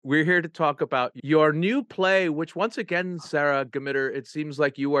We're here to talk about your new play, which once again, Sara Gmitter, it seems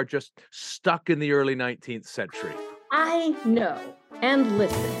like you are just stuck in the early 19th century. I know. And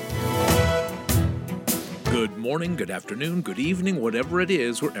listen. Good morning, good afternoon, good evening, whatever it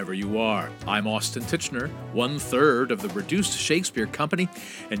is, wherever you are. I'm Austin Titchener, 1/3 of the Reduced Shakespeare Company,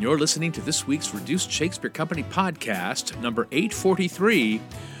 and you're listening to this week's Reduced Shakespeare Company podcast, number 843,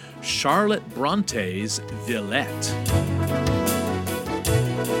 Charlotte Bronte's Villette.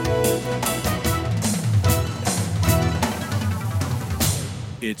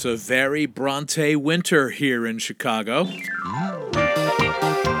 It's a very Bronte winter here in Chicago.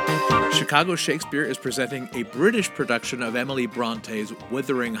 Chicago Shakespeare is presenting a British production of Emily Bronte's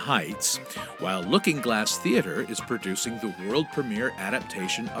Wuthering Heights, while Lookingglass Theatre is producing the world premiere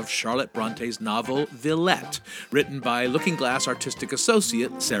adaptation of Charlotte Bronte's novel Villette, written by Lookingglass artistic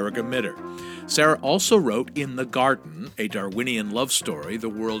associate Sara Gmitter. Sara also wrote In the Garden, a Darwinian love story, the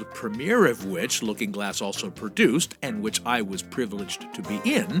world premiere of which Lookingglass also produced, and which I was privileged to be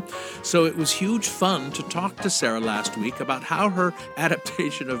in, so it was huge fun to talk to Sara last week about how her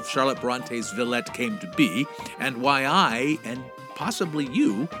adaptation of Charlotte Bronte's Villette came to be, and why I, and possibly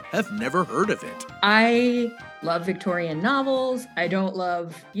you, have never heard of it. I love Victorian novels. I don't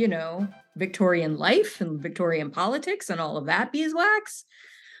love, Victorian life and Victorian politics and all of that beeswax,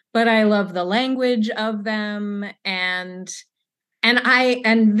 but I love the language of them, and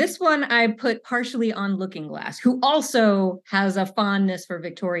this one I put partially on Lookingglass, who also has a fondness for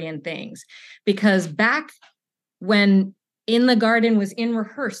Victorian things, because back when In the Garden was in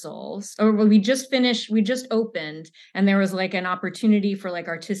rehearsals, or we just opened, and there was like an opportunity for like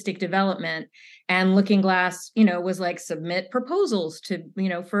artistic development, and Lookingglass, was like, submit proposals to,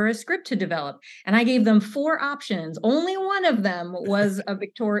 for a script to develop. And I gave them 4 options. Only one of them was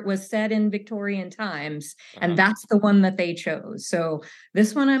was set in Victorian times. And that's the one that they chose. So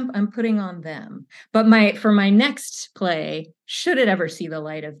this one I'm putting on them. But for my next play, should it ever see the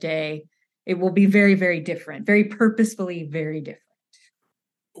light of day, it will be very, very different, very purposefully, very different.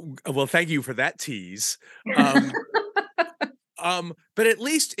 Well, thank you for that tease. But at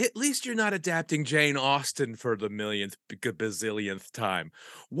least you're not adapting Jane Austen for the millionth, bazillionth time.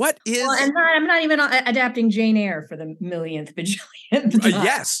 What is? Well, and I'm not even adapting Jane Eyre for the millionth, bajillionth time.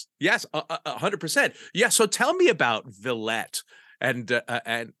 Yes, 100%. Yeah. So tell me about Villette and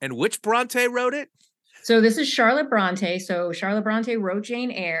which Bronte wrote it. So this is Charlotte Brontë. So Charlotte Brontë wrote Jane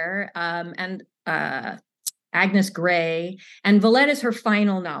Eyre and Agnes Grey, and Villette is her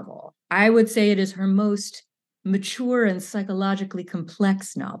final novel. I would say it is her most mature and psychologically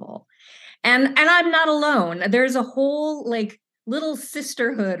complex novel. And I'm not alone. There's a whole like little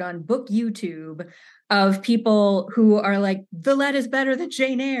sisterhood on Book YouTube of people who are like, Villette is better than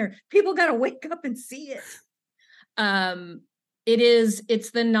Jane Eyre. People got to wake up and see it.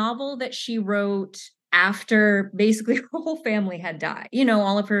 It's the novel that she wrote after basically her whole family had died,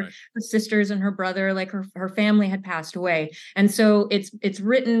 all of her sisters and her brother, like her family had passed away. And so it's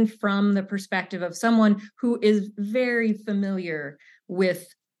written from the perspective of someone who is very familiar with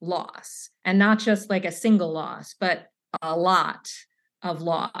loss, and not just like a single loss, but a lot of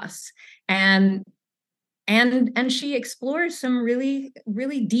loss. And she explores some really,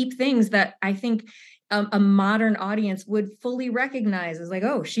 really deep things that I think a modern audience would fully recognize as like,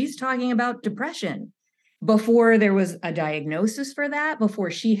 oh, she's talking about depression. Before there was a diagnosis for that,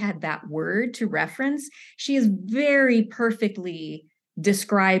 before she had that word to reference, she is very perfectly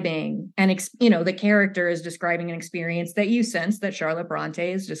describing, and the character is describing an experience that you sense that Charlotte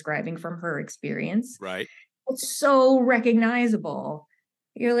Brontë is describing from her experience. Right. It's so recognizable.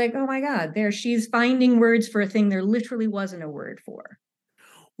 You're like, oh my God, she's finding words for a thing there literally wasn't a word for.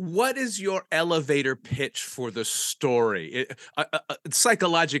 What is your elevator pitch for the story?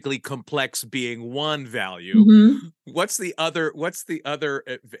 Psychologically complex being one value. Mm-hmm. What's the other?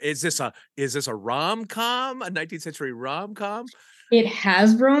 Is this a rom-com, a 19th century rom-com? It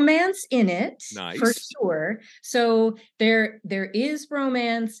has romance in it, nice, for sure. So there is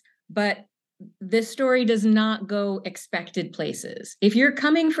romance, but this story does not go expected places. If you're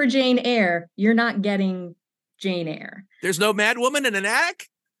coming for Jane Eyre, you're not getting Jane Eyre. There's no mad woman in an attic?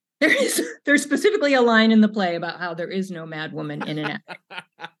 There's specifically a line in the play about how there is no mad woman in an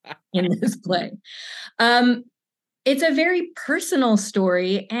attic in this play. It's a very personal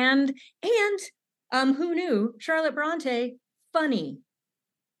story, and who knew? Charlotte Brontë, funny.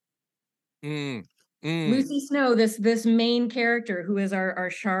 Lucy Snow, this main character who is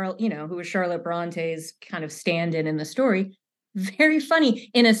our Charlotte, who is Charlotte Bronte's kind of stand-in in the story, very funny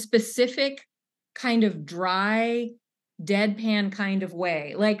in a specific kind of dry, deadpan kind of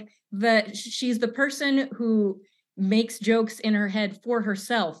way. Like she's the person who makes jokes in her head for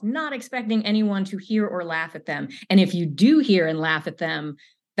herself, not expecting anyone to hear or laugh at them. And if you do hear and laugh at them,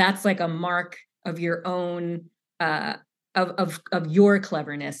 that's like a mark of your own, of your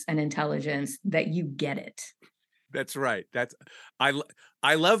cleverness and intelligence, that you get it. That's right.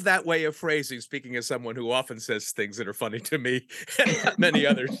 I love that way of phrasing, speaking as someone who often says things that are funny to me and not many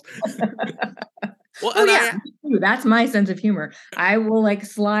others. Well, oh yeah, that's my sense of humor. I will like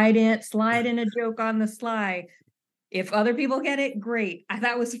slide in a joke on the sly. If other people get it, great.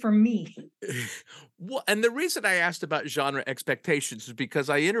 That was for me. Well, and the reason I asked about genre expectations is because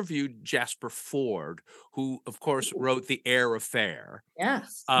I interviewed Jasper Fforde, who, of course, wrote The Eyre Affair.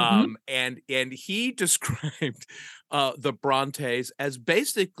 Yes. And he described the Brontes as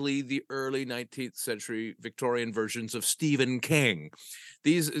basically the early 19th century Victorian versions of Stephen King.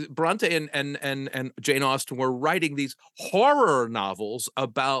 These Bronte and Jane Austen were writing these horror novels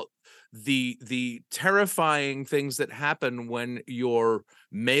about the terrifying things that happen when your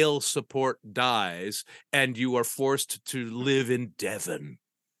male support dies and you are forced to live in Devon.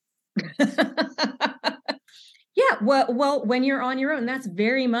 Yeah, well, when you're on your own, that's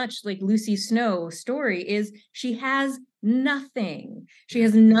very much like Lucy Snowe's story. Is she has nothing. She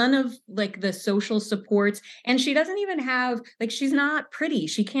has none of like the social supports, and she doesn't even have, like, she's not pretty.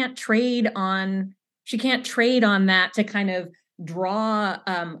 She can't trade on that to kind of draw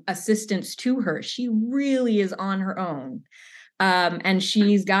assistance to her. She really is on her own. And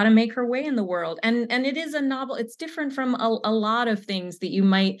she's got to make her way in the world. And it is a novel. It's different from a lot of things that you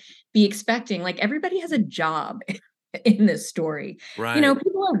might be expecting. Like, everybody has a job in this story. Right. You know,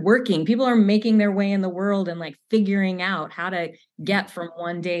 people are working, people are making their way in the world and like figuring out how to get from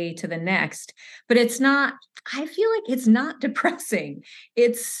one day to the next. But it's not, I feel like it's not depressing.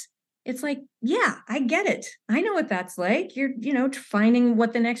 It's like, yeah, I get it. I know what that's like. You're, finding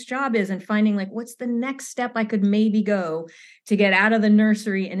what the next job is and finding like, what's the next step I could maybe go to get out of the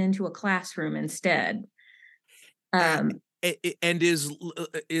nursery and into a classroom instead. And is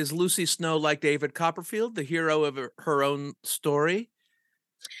Lucy Snowe like David Copperfield, the hero of her own story?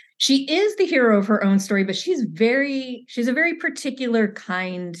 She is the hero of her own story, but she's a very particular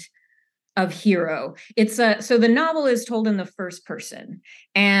kind of hero. It's so the novel is told in the first person,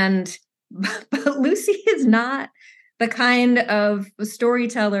 but Lucy is not the kind of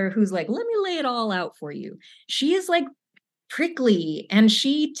storyteller who's like, let me lay it all out for you. She is like prickly, and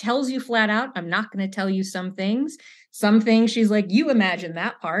she tells you flat out, I'm not going to tell you some things. Some things she's like, you imagine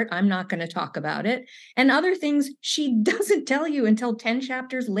that part, I'm not going to talk about it. And other things she doesn't tell you until 10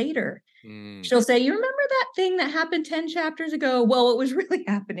 chapters later. She'll say, you remember that thing that happened 10 chapters ago? Well, what was really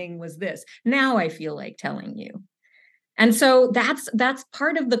happening was this. Now I feel like telling you. And so that's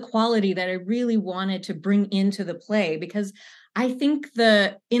part of the quality that I really wanted to bring into the play, because I think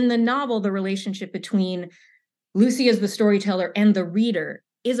in the novel, the relationship between Lucy as the storyteller and the reader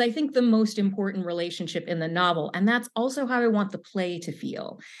is, I think, the most important relationship in the novel. And that's also how I want the play to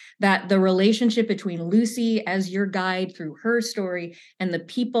feel, that the relationship between Lucy as your guide through her story and the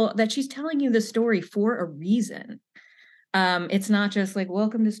people that she's telling you the story for a reason. It's not just like,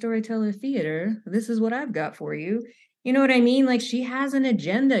 welcome to Storyteller Theater. This is what I've got for you. You know what I mean? Like, she has an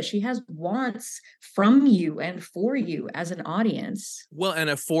agenda. She has wants from you and for you as an audience. Well,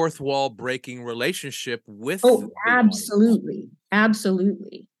 and a fourth wall breaking relationship with. Oh, absolutely.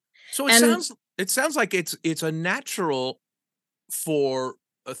 Absolutely. So it sounds like it's a natural for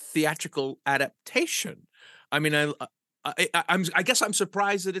a theatrical adaptation. I mean, I guess I'm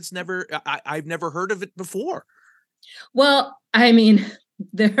surprised that I've never heard of it before. Well, I mean,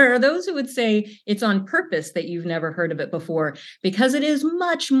 there are those who would say it's on purpose that you've never heard of it before, because it is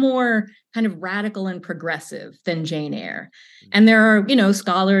much more kind of radical and progressive than Jane Eyre. And there are,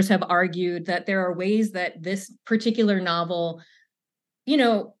 scholars have argued that there are ways that this particular novel,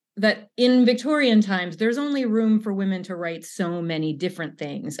 that in Victorian times, there's only room for women to write so many different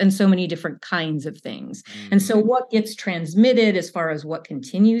things and so many different kinds of things. And so what gets transmitted as far as what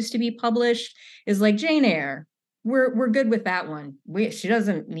continues to be published is like Jane Eyre. We're good with that one. She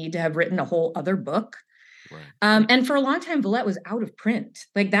doesn't need to have written a whole other book. Right. And for a long time, Villette was out of print.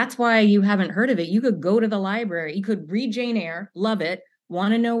 Like, that's why you haven't heard of it. You could go to the library, you could read Jane Eyre, love it,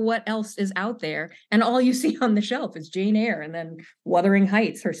 want to know what else is out there, and all you see on the shelf is Jane Eyre and then Wuthering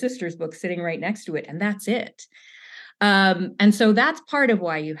Heights, her sister's book, sitting right next to it, and that's it. And so that's part of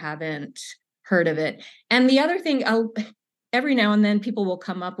why you haven't heard of it. And the other thing, every now and then people will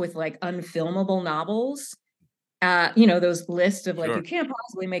come up with like unfilmable novels. Those lists of like, sure, you can't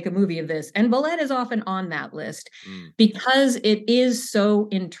possibly make a movie of this. And Villette is often on that list because it is so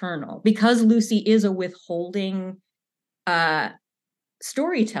internal, because Lucy is a withholding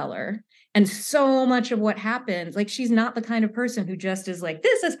storyteller. And so much of what happens, like, she's not the kind of person who just is like,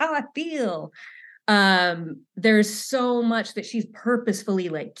 this is how I feel. There's so much that she's purposefully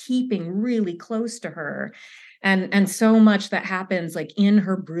like keeping really close to her, and so much that happens like in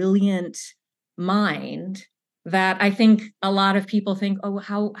her brilliant mind that I think a lot of people think, oh,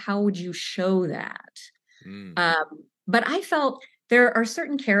 how would you show that? But I felt there are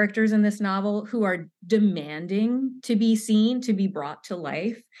certain characters in this novel who are demanding to be seen, to be brought to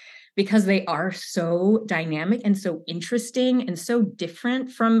life, because they are so dynamic and so interesting and so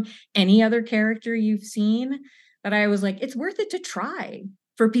different from any other character you've seen, that I was like, it's worth it to try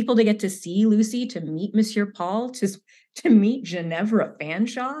for people to get to see Lucy, to meet Monsieur Paul, to meet Ginevra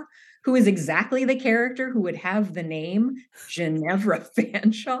Fanshawe, who is exactly the character who would have the name Ginevra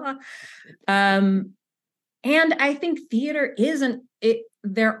Fanshawe. And I think theater isn't it.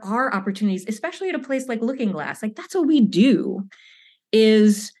 There are opportunities, especially at a place like Lookingglass. Like, that's what we do,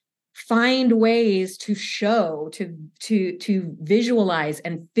 is find ways to show, to visualize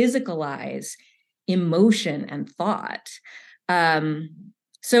and physicalize emotion and thought.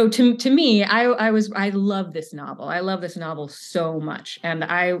 So to me, I love this novel. I love this novel so much, and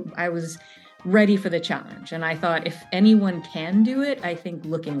I was ready for the challenge. And I thought, if anyone can do it, I think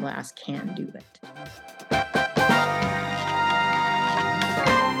Lookingglass can do it.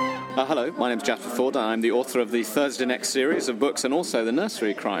 Hello, my name is Jasper Ford. I'm the author of the Thursday Next series of books and also the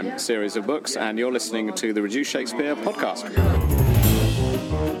Nursery Crime series of books, and you're listening to the Reduced Shakespeare podcast.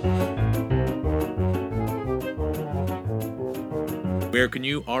 Where can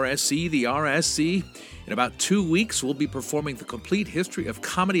you RSC the RSC? In about 2 weeks, we'll be performing the complete history of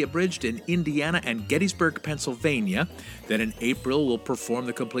Comedy Abridged in Indiana and Gettysburg, Pennsylvania. Then in April, we'll perform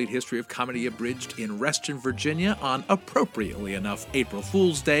the complete history of Comedy Abridged in Reston, Virginia on, appropriately enough, April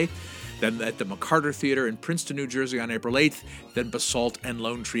Fool's Day. Then at the McCarter Theatre in Princeton, New Jersey on April 8th. Then Basalt and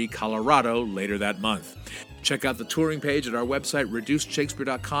Lone Tree, Colorado later that month. Check out the touring page at our website,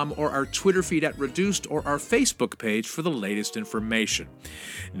 reducedshakespeare.com, or our Twitter feed at Reduced, or our Facebook page for the latest information.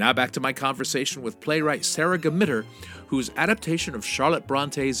 Now back to my conversation with playwright Sara Gmitter, whose adaptation of Charlotte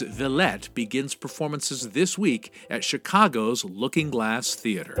Bronté's Villette begins performances this week at Chicago's Lookingglass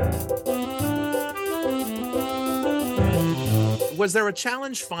Theatre. Was there a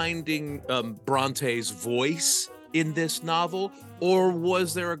challenge finding Bronté's voice in this novel, or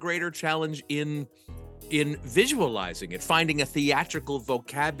was there a greater challenge in visualizing it, finding a theatrical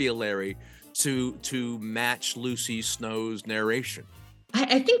vocabulary to match Lucy Snow's narration?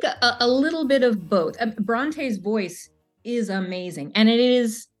 I think a little bit of both. Bronté's voice is amazing, and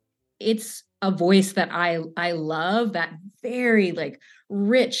it's a voice that I love, that very like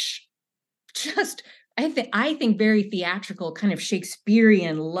rich, just I think very theatrical, kind of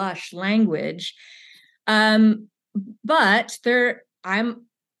Shakespearean lush language. But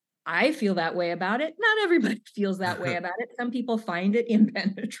I feel that way about it. Not everybody feels that way about it. Some people find it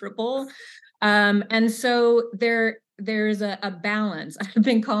impenetrable. And so there's a balance. I've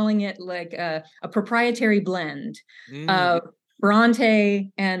been calling it like a proprietary blend of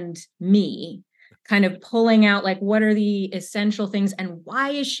Brontë and me, kind of pulling out like, what are the essential things, and why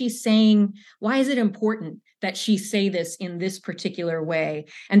is it important that she say this in this particular way?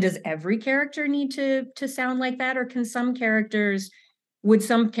 And does every character need to sound like that? Or would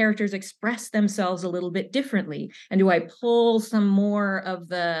some characters express themselves a little bit differently? And do I pull some more of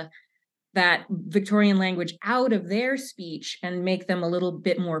that Victorian language out of their speech and make them a little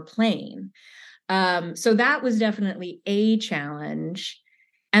bit more plain? So that was definitely a challenge.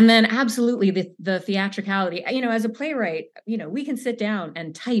 And then absolutely the theatricality, as a playwright, we can sit down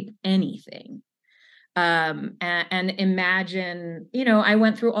and type anything. And imagine, I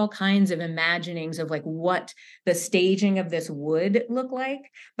went through all kinds of imaginings of like what the staging of this would look like.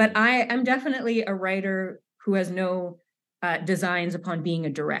 But I'm definitely a writer who has no designs upon being a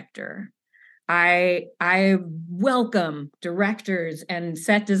director. I welcome directors and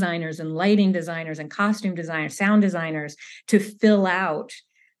set designers and lighting designers and costume designers, sound designers to fill out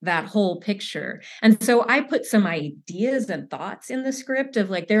that whole picture. And so I put some ideas and thoughts in the script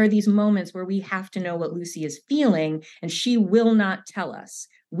of like, there are these moments where we have to know what Lucy is feeling, and she will not tell us.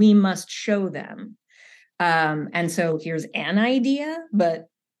 We must show them. And so here's an idea, but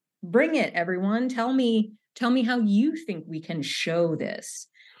bring it, everyone. Tell me how you think we can show this.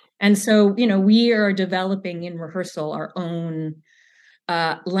 And so, we are developing in rehearsal our own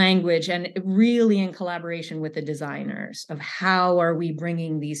language, and really in collaboration with the designers of how are we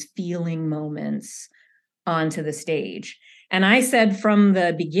bringing these feeling moments onto the stage. And I said from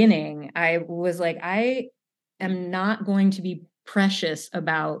the beginning, I was like, I am not going to be precious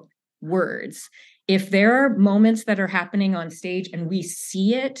about words. If there are moments that are happening on stage and we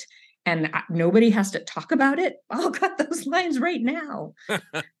see it and nobody has to talk about it, I'll cut those lines right now.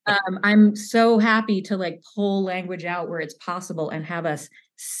 I'm so happy to like pull language out where it's possible and have us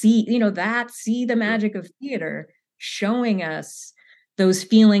see, see the magic of theater showing us those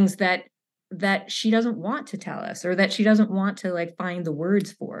feelings that she doesn't want to tell us, or that she doesn't want to like find the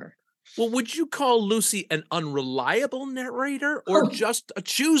words for. Well, would you call Lucy an unreliable narrator, or just a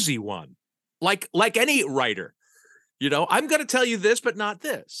choosy one? Like any writer, I'm going to tell you this, but not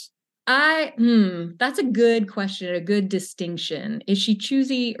this. That's a good question, a good distinction. Is she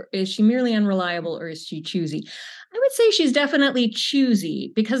choosy? Or is she merely unreliable, or is she choosy? I would say she's definitely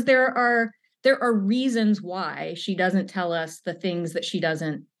choosy, because there are reasons why she doesn't tell us the things that she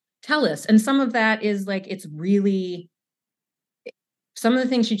doesn't tell us. And some of that is like, some of the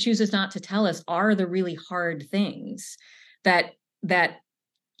things she chooses not to tell us are the really hard things that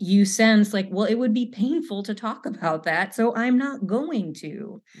you sense like, well, it would be painful to talk about that, so I'm not going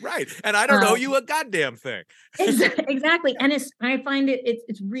to. Right. And I don't owe you a goddamn thing. Exactly. And I find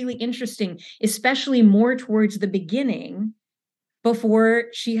it's really interesting, especially more towards the beginning, before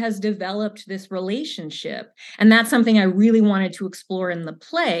she has developed this relationship. And that's something I really wanted to explore in the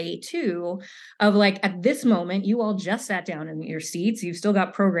play too, of like, at this moment, you all just sat down in your seats. You've still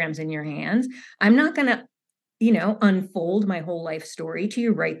got programs in your hands. I'm not going to, unfold my whole life story to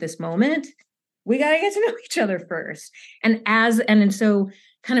you right this moment. We got to get to know each other first. And so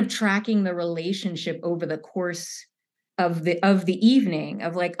kind of tracking the relationship over the course of the evening,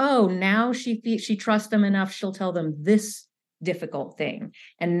 of like, oh, now she trusts them enough, she'll tell them this difficult thing.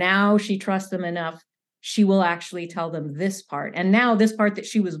 And now she trusts them enough, she will actually tell them this part. And now this part that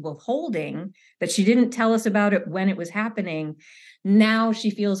she was withholding, that she didn't tell us about it when it was happening, now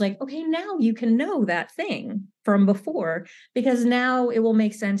she feels like, okay, now you can know that thing from before, because now it will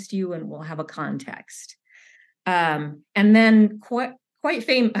make sense to you and we'll have a context. And then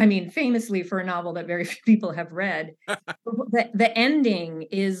famously for a novel that very few people have read, the ending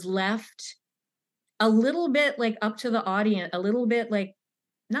is left a little bit like up to the audience, a little bit like,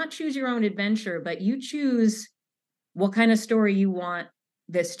 not choose your own adventure, but you choose what kind of story you want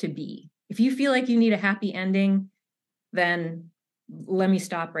this to be. If you feel like you need a happy ending, then let me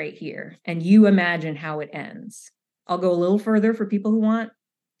stop right here and you imagine how it ends. I'll go a little further for people who want,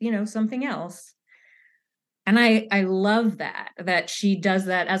 something else. And I love that she does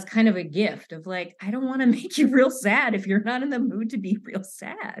that as kind of a gift of like, I don't want to make you real sad if you're not in the mood to be real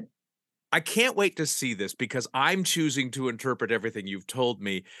sad. I can't wait to see this, because I'm choosing to interpret everything you've told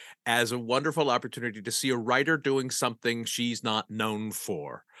me as a wonderful opportunity to see a writer doing something she's not known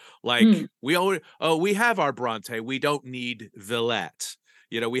for. Like we have our Brontë, we don't need Villette.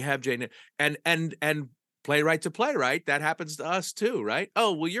 We have Jane and playwright to playwright, that happens to us too, right?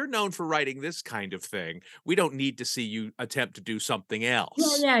 Oh, well, you're known for writing this kind of thing. We don't need to see you attempt to do something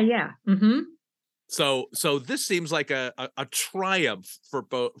else. Yeah. Mm-hmm. So this seems like a triumph for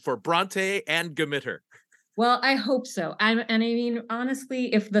Brontë and Gmitter. Well, I hope so. I mean,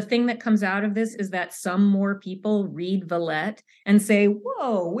 honestly, if the thing that comes out of this is that some more people read Villette and say,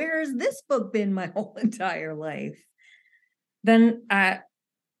 whoa, where has this book been my whole entire life? Then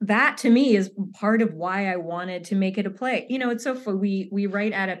that to me is part of why I wanted to make it a play. It's so fun. We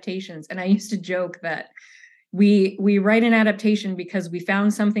write adaptations, and I used to joke that we write an adaptation because we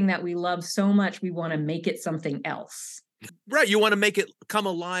found something that we love so much, we want to make it something else. Right. You want to make it come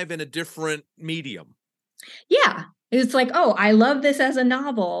alive in a different medium. Yeah. It's like, oh, I love this as a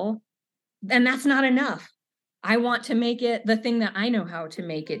novel, and that's not enough. I want to make it the thing that I know how to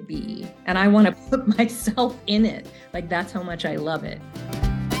make it be. And I want to put myself in it. Like, that's how much I love it.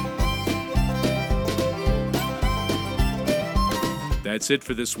 That's it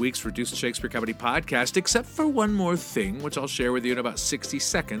for this week's Reduced Shakespeare Comedy Podcast, except for one more thing, which I'll share with you in about 60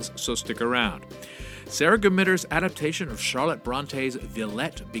 seconds, so stick around. Sara Gmitter's adaptation of Charlotte Bronté's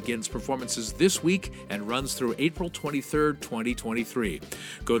Villette begins performances this week and runs through April 23rd, 2023.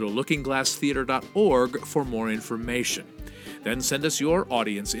 Go to lookingglasstheatre.org for more information. Then send us your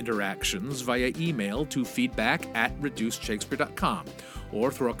audience interactions via email to feedback@reducedshakespeare.com,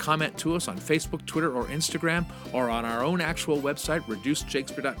 or throw a comment to us on Facebook, Twitter, or Instagram, or on our own actual website,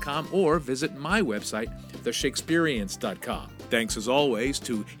 reducedshakespeare.com, or visit my website, theshakespeareans.com. Thanks as always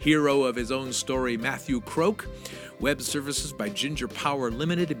to hero of his own story, Matthew Croak. Web services by Ginger Power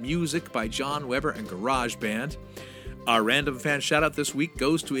Limited. Music by John Weber and GarageBand. Our random fan shoutout this week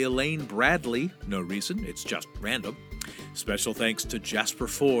goes to Elaine Bradley. No reason, it's just random. Special thanks to Jasper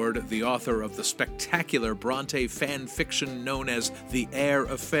Ford, the author of the spectacular Brontë fan fiction known as The Eyre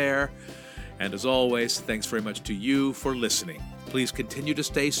Affair. And as always, thanks very much to you for listening. Please continue to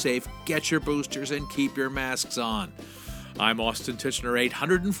stay safe, get your boosters, and keep your masks on. I'm Austin Tichenor,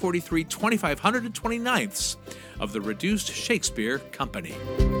 843 2529ths of the Reduced Shakespeare Company.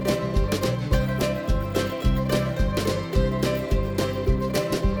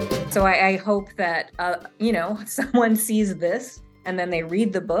 So I hope that, someone sees this and then they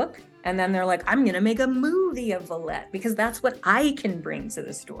read the book and then they're like, I'm going to make a movie of Villette because that's what I can bring to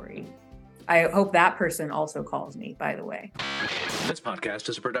the story. I hope that person also calls me, by the way. This podcast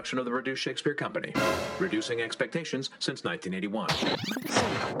is a production of the Reduced Shakespeare Company, reducing expectations since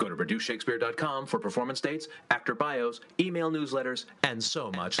 1981. Go to reducedshakespeare.com for performance dates, actor bios, email newsletters, and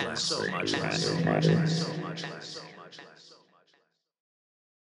so much less.